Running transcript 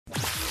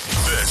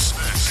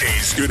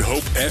This is Good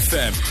Hope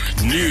FM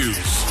News.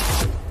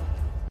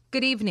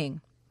 Good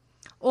evening.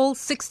 All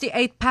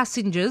 68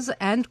 passengers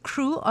and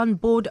crew on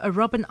board a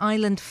Robben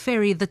Island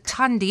ferry, the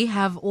Thandi,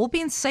 have all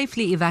been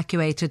safely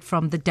evacuated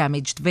from the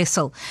damaged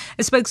vessel.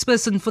 A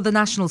spokesperson for the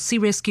National Sea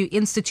Rescue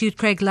Institute,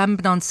 Craig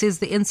Lambenon, says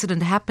the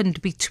incident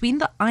happened between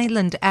the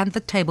island and the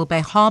Table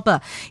Bay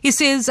Harbour. He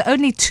says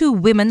only 2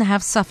 women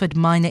have suffered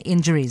minor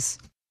injuries.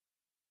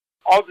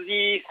 Of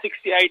the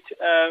 68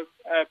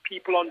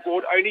 people on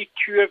board, only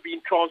 2 have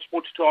been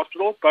transported to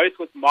hospital, both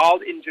with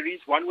mild injuries,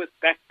 one with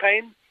back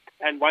pain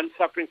and one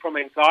suffering from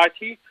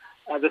anxiety.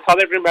 The South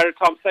African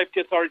Maritime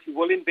Safety Authority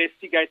will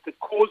investigate the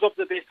cause of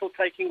the vessel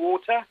taking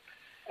water,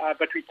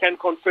 but we can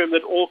confirm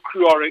that all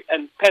crew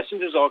and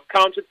passengers are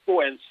accounted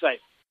for and safe.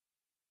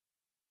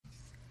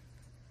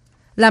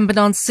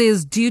 Lambenon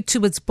says due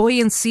to its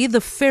buoyancy,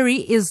 the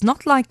ferry is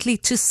not likely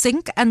to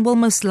sink and will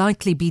most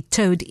likely be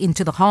towed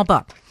into the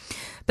harbour.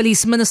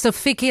 Police Minister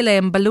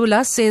Fikile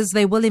Mbalula says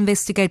they will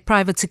investigate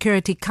private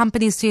security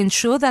companies to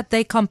ensure that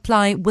they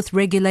comply with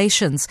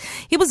regulations.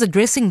 He was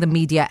addressing the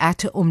media at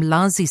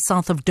Umlazi,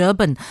 south of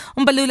Durban.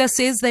 Mbalula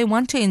says they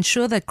want to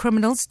ensure that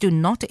criminals do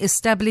not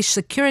establish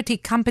security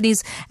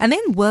companies and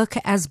then work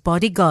as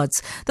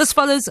bodyguards. This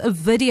follows a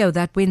video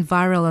that went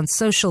viral on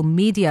social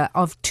media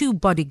of 2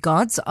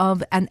 bodyguards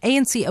of an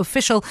ANC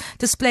official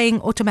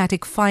displaying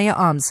automatic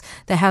firearms.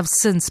 They have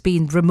since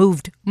been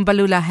removed.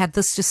 Mbalula had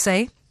this to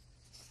say.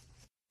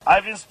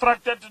 I've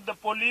instructed the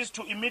police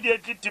to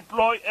immediately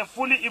deploy a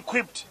fully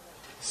equipped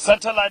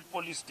satellite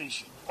police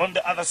station on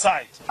the other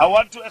side. I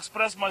want to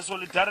express my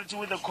solidarity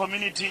with the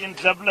community in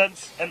Cleveland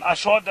and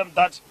assure them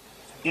that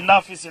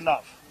enough is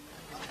enough.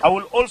 I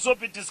will also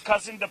be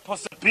discussing the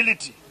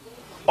possibility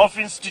of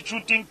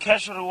instituting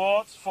cash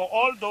rewards for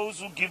all those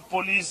who give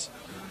police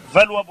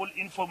valuable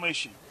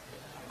information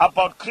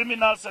about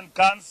criminals and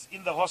guns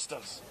in the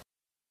hostels.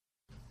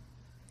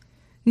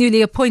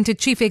 Newly appointed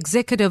Chief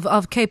Executive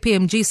of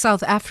KPMG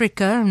South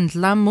Africa,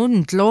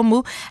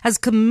 Ndlomu, has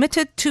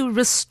committed to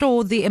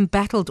restore the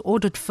embattled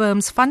audit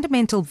firm's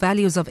fundamental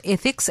values of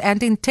ethics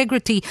and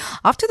integrity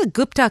after the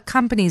Gupta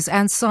companies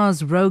and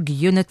SARS rogue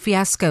unit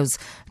fiascos.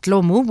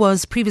 Ndlomu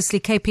was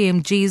previously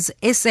KPMG's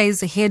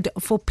SA's head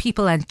for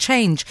people and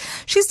change.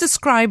 She's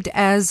described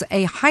as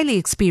a highly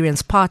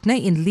experienced partner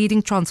in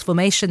leading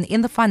transformation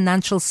in the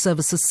financial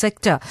services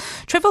sector.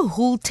 Trevor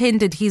Hoole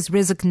tendered his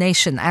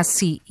resignation as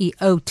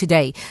CEO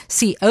today.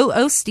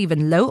 COO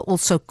Stephen Lowe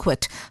also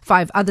quit.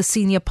 5 other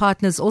senior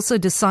partners also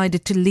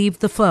decided to leave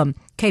the firm.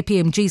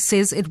 KPMG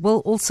says it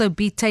will also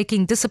be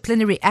taking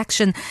disciplinary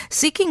action,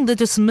 seeking the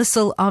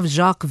dismissal of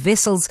Jacques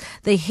Wessels,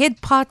 the head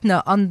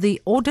partner on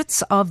the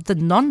audits of the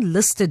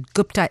non-listed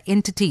Gupta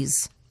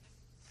entities.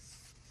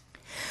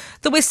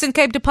 The Western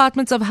Cape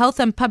Departments of Health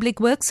and Public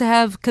Works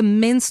have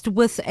commenced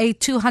with a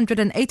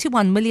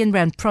 281 million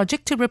rand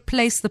project to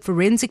replace the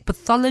Forensic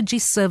Pathology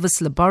Service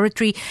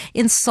Laboratory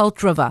in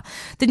Salt River.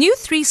 The new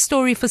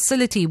 3-story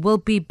facility will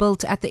be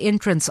built at the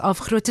entrance of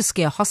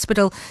Groote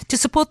Hospital to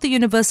support the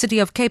University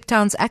of Cape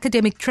Town's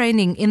academic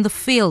training in the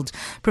field.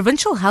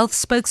 Provincial Health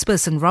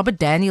spokesperson Robert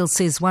Daniels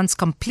says once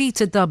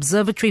completed, the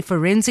Observatory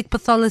Forensic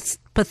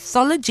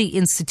Pathology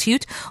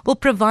Institute will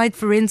provide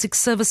forensic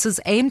services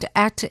aimed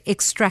at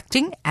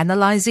extracting,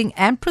 analyzing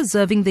and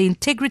preserving the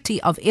integrity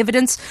of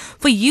evidence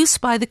for use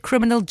by the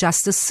criminal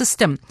justice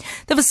system.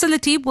 The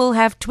facility will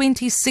have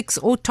 26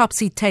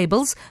 autopsy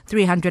tables,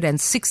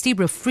 360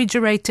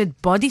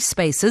 refrigerated body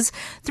spaces,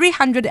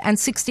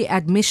 360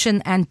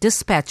 admission and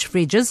dispatch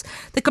fridges.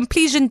 The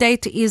completion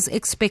date is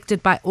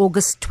expected by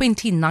August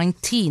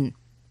 2019.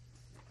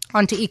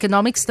 On to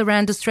economics, the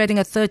rand is trading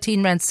at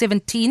 13 rand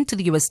 17 to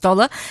the US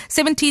dollar,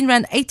 17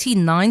 rand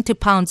 89 to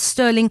pound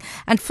sterling,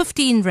 and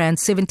 15 rand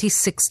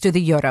 76 to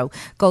the euro.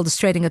 Gold is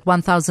trading at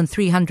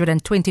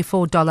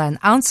 $1,324 an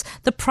ounce.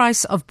 The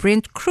price of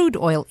Brent crude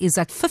oil is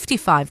at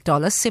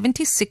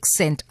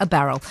 $55.76 a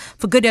barrel.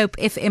 For Good Hope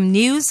FM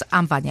News,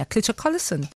 I'm Vanya Klitschko-Collison.